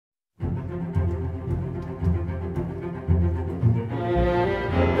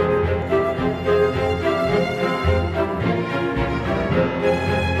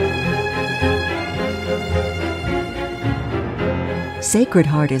Sacred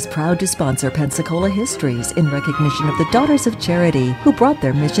Heart is proud to sponsor Pensacola Histories in recognition of the Daughters of Charity who brought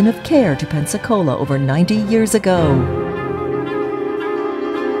their mission of care to Pensacola over 90 years ago.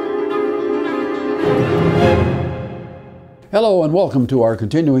 Hello and welcome to our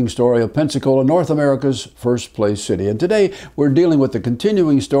continuing story of Pensacola, North America's first place city. And today we're dealing with the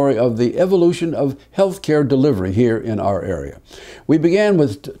continuing story of the evolution of healthcare delivery here in our area. We began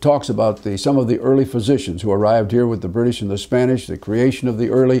with talks about some of the early physicians who arrived here with the British and the Spanish, the creation of the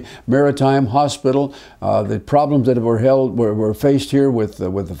early maritime hospital, the problems that were faced here with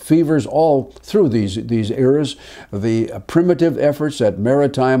the fevers all through these eras, the primitive efforts at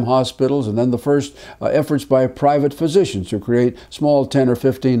maritime hospitals, and then the first efforts by private physicians to create small 10 or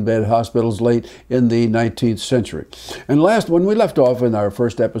 15 bed hospitals late in the 19th century. And when we left off in our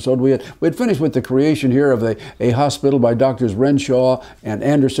first episode, we had finished with the creation here of a hospital by Doctors Renshaw and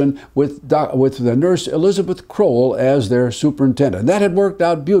Anderson with the nurse Elizabeth Crowell as their superintendent. That had worked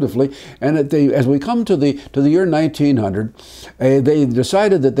out beautifully, and as we come to the year 1900, they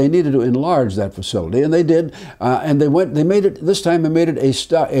decided that they needed to enlarge that facility, and they did, and they made it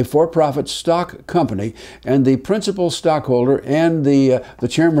a for-profit stock company, and the principal stockholder and the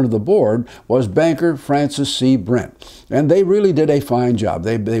chairman of the board was banker Francis C. Brent. And they really did a fine job.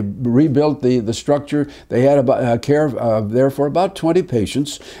 They rebuilt the structure. They had care there for about 20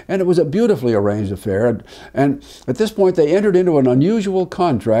 patients, and it was a beautifully arranged affair. And at this point, they entered into an unusual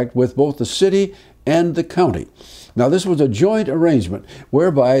contract with both the city and the county. Now, this was a joint arrangement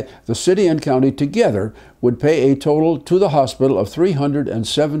whereby the city and county together would pay a total to the hospital of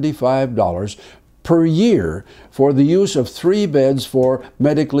 $375 per year for the use of 3 beds for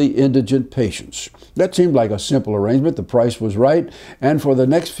medically indigent patients. That seemed like a simple arrangement. The price was right, and for the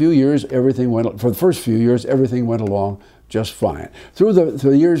next few years, for the first few years, everything went along just fine. Through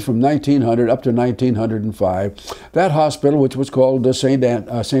the years from 1900 up to 1905, that hospital, which was called St.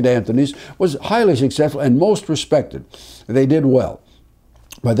 Anthony's, was highly successful and most respected. They did well.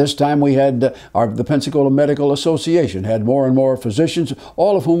 By this time, we had the Pensacola Medical Association had more and more physicians,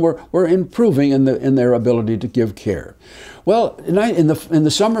 all of whom were improving in their ability to give care. Well, in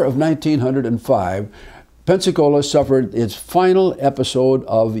the summer of 1905, Pensacola suffered its final episode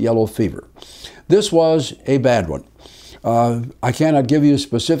of yellow fever. This was a bad one. I cannot give you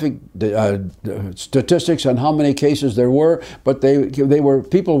specific statistics on how many cases there were, but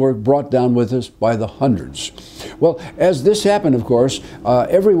people were brought down with us by the hundreds. Well, as this happened, of course,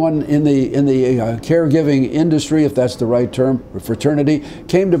 everyone in the caregiving industry, if that's the right term, fraternity,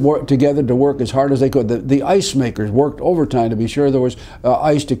 came together to work as hard as they could. The ice makers worked overtime to be sure there was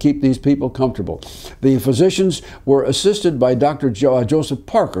ice to keep these people comfortable. The physicians were assisted by Dr. Joseph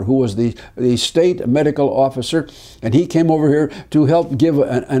Parker, who was the state medical officer, and he came over here to help give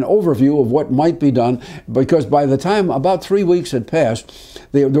an overview of what might be done, because by the time about 3 weeks had passed,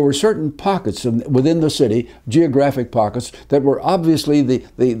 there were certain pockets within the city, geographic pockets, that were obviously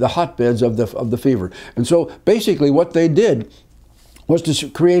the hotbeds of the fever. And so basically what they did was to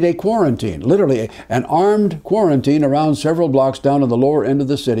create a quarantine, literally an armed quarantine around several blocks down in the lower end of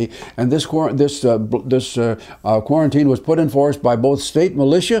the city. And this quarantine was put in force by both state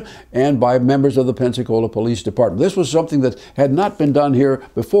militia and by members of the Pensacola Police Department. This was something that had not been done here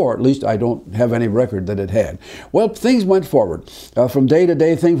before. At least I don't have any record that it had. Well, things went forward. From day to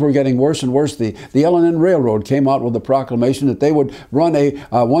day, things were getting worse and worse. The L&N Railroad came out with a proclamation that they would run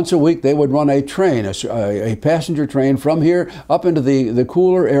once a week, they would run a train, a passenger train from here up into the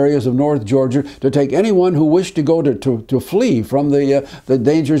cooler areas of North Georgia to take anyone who wished to go to flee from the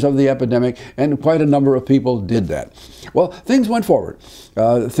dangers of the epidemic, and quite a number of people did that. Well, things went forward.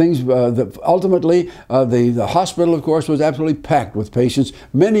 Ultimately, the hospital, of course, was absolutely packed with patients,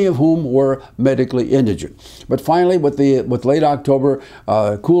 many of whom were medically indigent. But finally, with late October,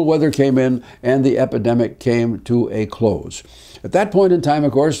 cool weather came in, and the epidemic came to a close. At that point in time,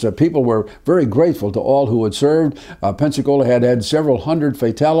 of course, people were very grateful to all who had served. Pensacola had had several hundred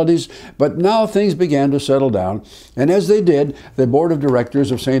fatalities, but now things began to settle down. And as they did, the board of directors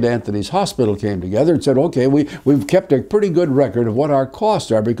of St. Anthony's Hospital came together and said, okay, we've kept a pretty good record of what our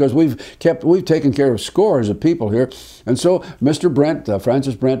costs are, because we've taken care of scores of people here. And so Mr. Brent,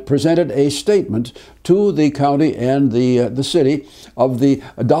 Francis Brent, presented a statement to the county and the city of the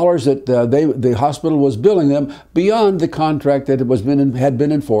dollars that the hospital was billing them beyond the contract that had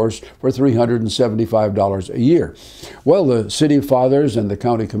been enforced for $375 a year. Well, the city fathers and the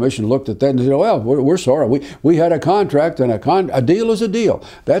county commission looked at that and said, well, we're sorry. We had a contract, and a deal is a deal.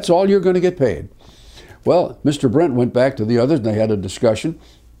 That's all you're going to get paid. Well, Mr. Brent went back to the others, and they had a discussion.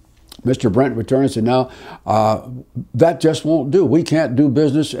 Mr. Brent returned and said, now, that just won't do. We can't do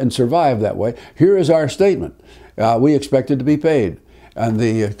business and survive that way. Here is our statement. We expected to be paid. And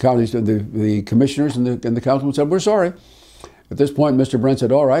the counties, the commissioners and the councilman said, "We're sorry." At this point, Mr. Brent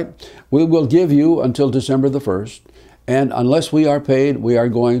said, "All right, we will give you until December the 1st, and unless we are paid, we are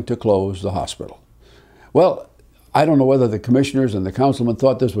going to close the hospital." Well, I don't know whether the commissioners and the councilman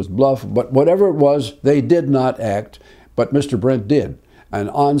thought this was bluff, but whatever it was, they did not act, but Mr. Brent did. And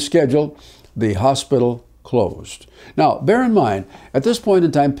on schedule, the hospital closed. Now, bear in mind, at this point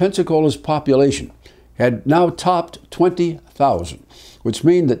in time, Pensacola's population had now topped 20,000, which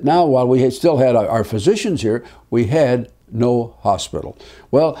means that now, while we still had our physicians here, we had no hospital.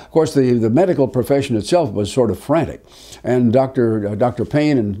 Well, of course, the medical profession itself was sort of frantic. And Dr.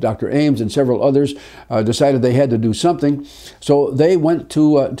 Payne and Dr. Ames and several others decided they had to do something. So they went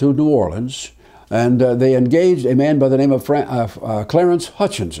to New Orleans, and they engaged a man by the name of Clarence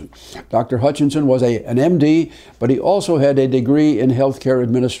Hutchinson. Dr. Hutchinson was an MD, but he also had a degree in healthcare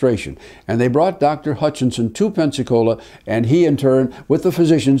administration. And they brought Dr. Hutchinson to Pensacola, and he, in turn, with the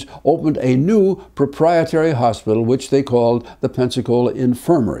physicians, opened a new proprietary hospital, which they called the Pensacola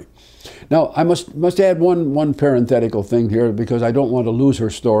Infirmary. Now, I must add one parenthetical thing here, because I don't want to lose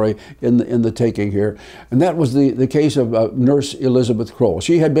her story in the taking here, and that was the case of Nurse Elizabeth Kroll.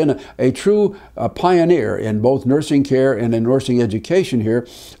 She had been a true pioneer in both nursing care and in nursing education here,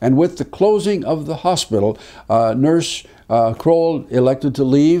 and with the closing of the hospital, Nurse Kroll elected to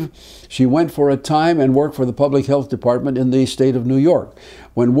leave. She went for a time and worked for the public health department in the state of New York.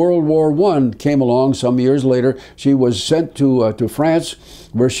 When World War I came along some years later, she was sent to France,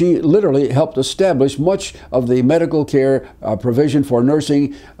 where she literally helped establish much of the medical care provision for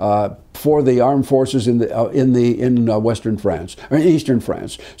nursing for the armed forces in Western France, or Eastern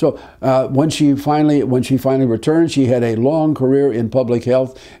France. So when she finally returned, she had a long career in public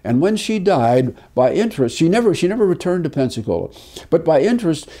health, and when she died, by interest, she never returned to Pensacola, but by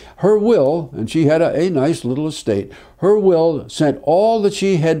interest, her will, and she had a nice little estate, her will sent all that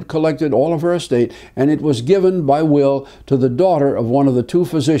she had collected, all of her estate, and it was given by will to the daughter of one of the two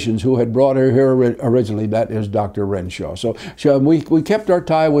physicians who had brought her here originally, that is Dr. Renshaw. So we kept our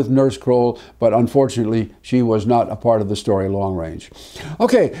tie with Nurse Kroll, but unfortunately she was not a part of the story long range.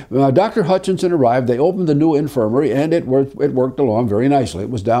 Okay, Dr. Hutchinson arrived, they opened the new infirmary, and it worked along very nicely. It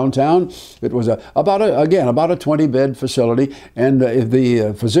was downtown, it was about a 20-bed facility, and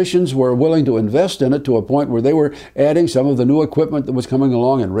the physicians were willing to invest in it to a point where they were adding some of the new equipment that was coming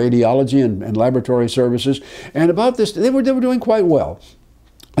along in radiology and laboratory services. And about this, they were doing quite well.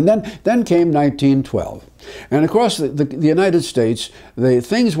 And then came 1912. And across the United States,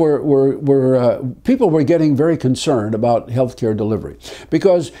 people were getting very concerned about healthcare delivery,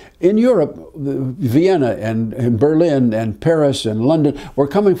 because in Europe, Vienna and Berlin and Paris and London were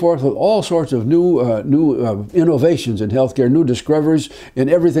coming forth with all sorts of new innovations in healthcare, new discoveries in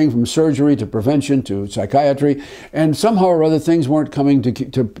everything from surgery to prevention to psychiatry, and somehow or other things weren't coming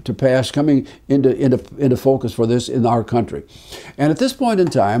to pass, coming into focus for this in our country. And at this point in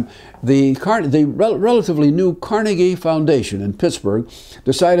time, the relatively new Carnegie Foundation in Pittsburgh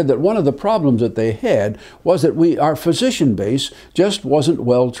decided that one of the problems that they had was that our physician base just wasn't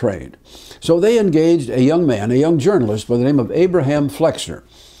well trained. So they engaged a young journalist by the name of Abraham Flexner.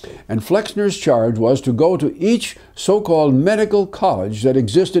 And Flexner's charge was to go to each so-called medical college that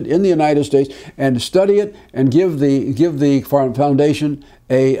existed in the United States and study it and give the foundation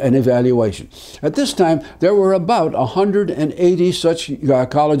an evaluation. At this time, there were about 180 such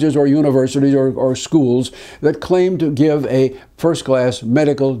colleges or universities or schools that claimed to give a first-class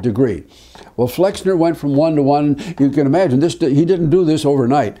medical degree. Well, Flexner went from one to one. You can imagine this. He didn't do this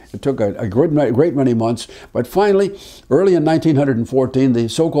overnight. It took a great many months. But finally, early in 1914, the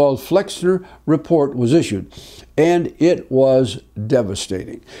so-called Flexner Report was issued. And it was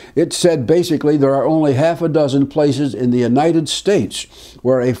devastating. It said basically there are only half a dozen places in the United States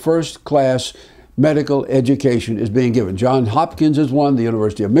where a first-class medical education is being given. Johns Hopkins is one, the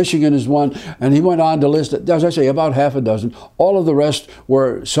University of Michigan is one, and he went on to list, as I say, about half a dozen. All of the rest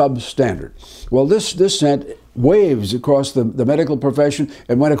were substandard. Well, this sent waves across the medical profession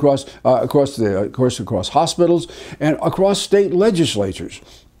and went across hospitals and across state legislatures.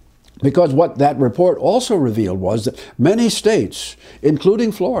 Because what that report also revealed was that many states,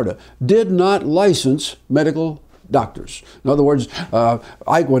 including Florida, did not license medical doctors. In other words,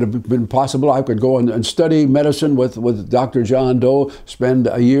 I would have been possible. I could go and study medicine with Dr. John Doe, spend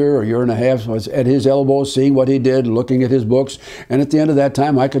a year and a half at his elbow, seeing what he did, looking at his books, and at the end of that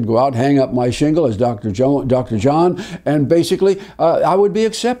time, I could go out, hang up my shingle as Dr. John, and basically, I would be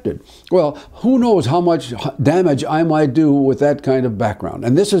accepted. Well, who knows how much damage I might do with that kind of background.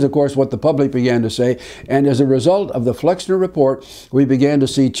 And this is, of course, what the public began to say. And as a result of the Flexner Report, we began to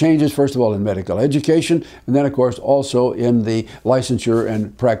see changes, first of all, in medical education, and then, of course, also in the licensure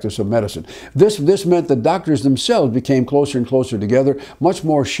and practice of medicine. This meant that doctors themselves became closer and closer together, much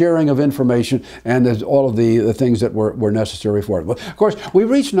more sharing of information, and all of the things that were necessary for it. But of course, we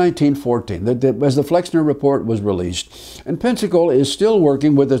reached 1914 as the Flexner Report was released, and Pensacola is still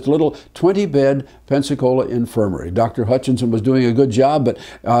working with its little 20-bed Pensacola Infirmary. Dr. Hutchinson was doing a good job,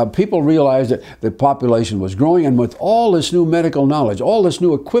 but people realized that the population was growing, and with all this new medical knowledge, all this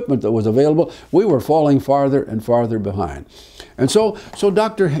new equipment that was available, we were falling farther and farther behind. And so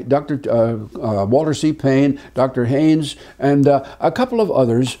Dr. Walter C. Payne, Dr. Haynes, and a couple of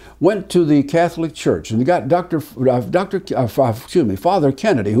others went to the Catholic Church, and they got Father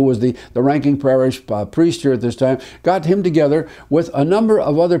Kennedy, who was the ranking parish priest here at this time, got him together with a number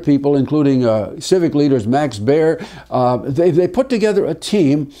of other people, including civic leaders, Max Baer. They put together a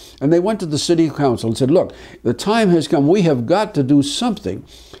team, and they went to the city council and said, look, the time has come. We have got to do something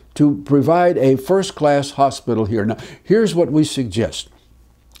to provide a first-class hospital here. Now, here's what we suggest.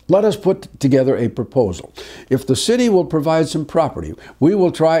 Let us put together a proposal. If the city will provide some property, we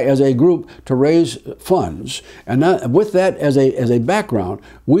will try as a group to raise funds. And with that as a background,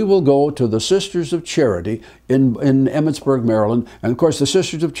 we will go to the Sisters of Charity in Emmitsburg, Maryland. And of course, the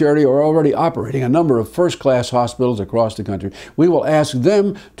Sisters of Charity are already operating a number of first-class hospitals across the country. We will ask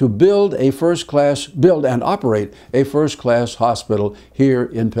them to build and operate a first-class hospital here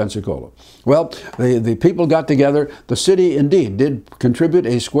in Pensacola. Well, the people got together. The city indeed did contribute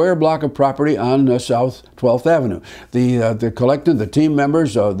a square block of property on South 12th Avenue. The collective, the team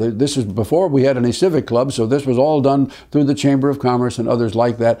members, this is before we had any civic clubs, so this was all done through the Chamber of Commerce and others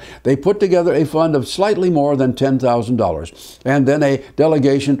like that. They put together a fund of slightly more than $10,000. And then a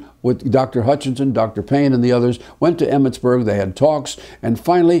delegation with Dr. Hutchinson, Dr. Payne, and the others went to Emmitsburg. They had talks, and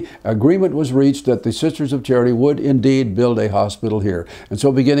finally agreement was reached that the Sisters of Charity would indeed build a hospital here. And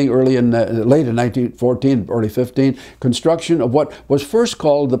so beginning late in 1914, early 15, construction of what was first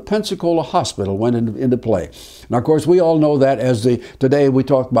called the Pensacola Hospital went into play. Now, of course, we all know that as today we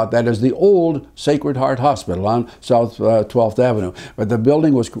talk about that as the old Sacred Heart Hospital on South 12th Avenue. But the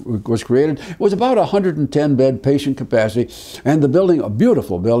building was created. It was about 110-bed patient capacity, and the building, a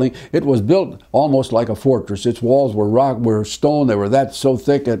beautiful building. It was built almost like a fortress. Its walls were stone. They were so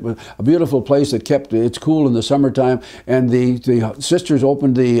thick. It was a beautiful place that kept it's cool in the summertime. And the sisters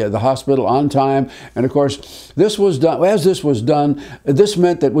opened the hospital on time. And of course, this was done. As this was done, this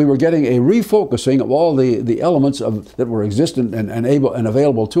meant that we were getting a refocusing of all the elements that were existent and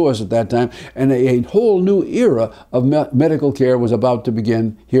available to us at that time. And a whole new era of medical care was about to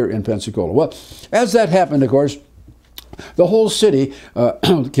begin here in Pensacola. Well, as that happened, of course, the whole city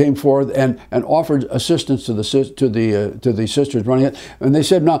came forth and offered assistance to the sisters running it. And they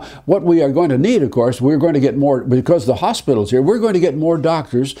said, now, what we are going to need, of course, we're going to get more, because the hospital's here, we're going to get more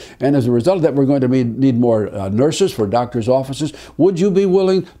doctors. And as a result of that, we're going to need more nurses for doctors' offices. Would you be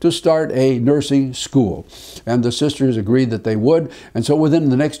willing to start a nursing school? And the sisters agreed that they would. And so within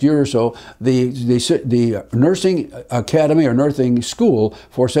the next year or so, the nursing academy or nursing school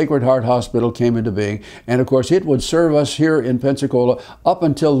for Sacred Heart Hospital came into being. And of course, it would serve us here in Pensacola up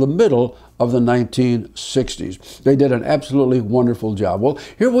until the middle of the 1960s. They did an absolutely wonderful job. Well,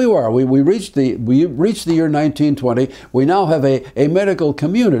 here we are. We reached the year 1920. We now have a medical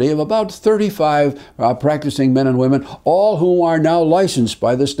community of about 35 practicing men and women, all who are now licensed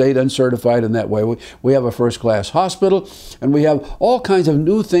by the state and certified in that way. We have a first-class hospital, and we have all kinds of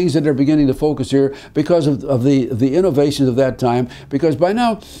new things that are beginning to focus here because of the innovations of that time, because by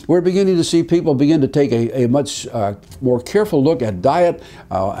now we're beginning to see people begin to take a much more careful look at diet,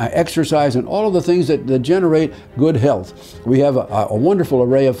 exercise, and all of the things that generate good health. We have a wonderful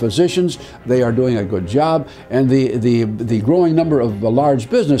array of physicians. They are doing a good job, and the growing number of large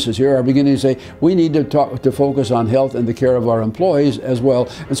businesses here are beginning to say we need to focus on health and the care of our employees as well.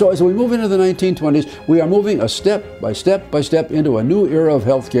 And so as we move into the 1920s, we are moving a step by step into a new era of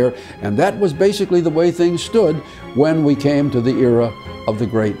healthcare, and that was basically the way things stood when we came to the era of the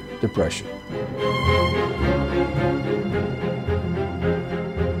Great Depression.